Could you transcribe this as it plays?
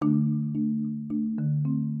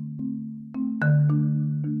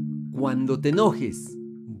Cuando te enojes,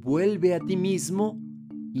 vuelve a ti mismo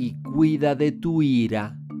y cuida de tu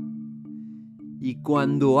ira. Y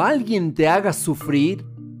cuando alguien te haga sufrir,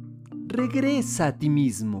 regresa a ti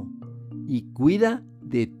mismo y cuida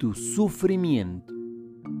de tu sufrimiento.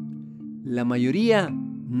 La mayoría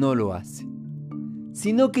no lo hace,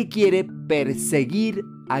 sino que quiere perseguir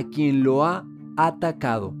a quien lo ha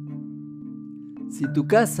atacado. Si tu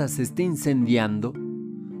casa se está incendiando,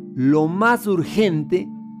 lo más urgente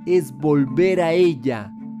es volver a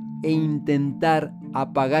ella e intentar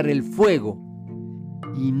apagar el fuego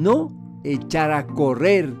y no echar a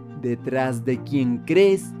correr detrás de quien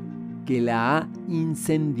crees que la ha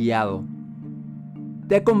incendiado.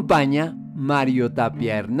 Te acompaña Mario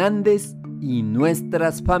Tapia Hernández y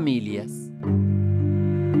nuestras familias.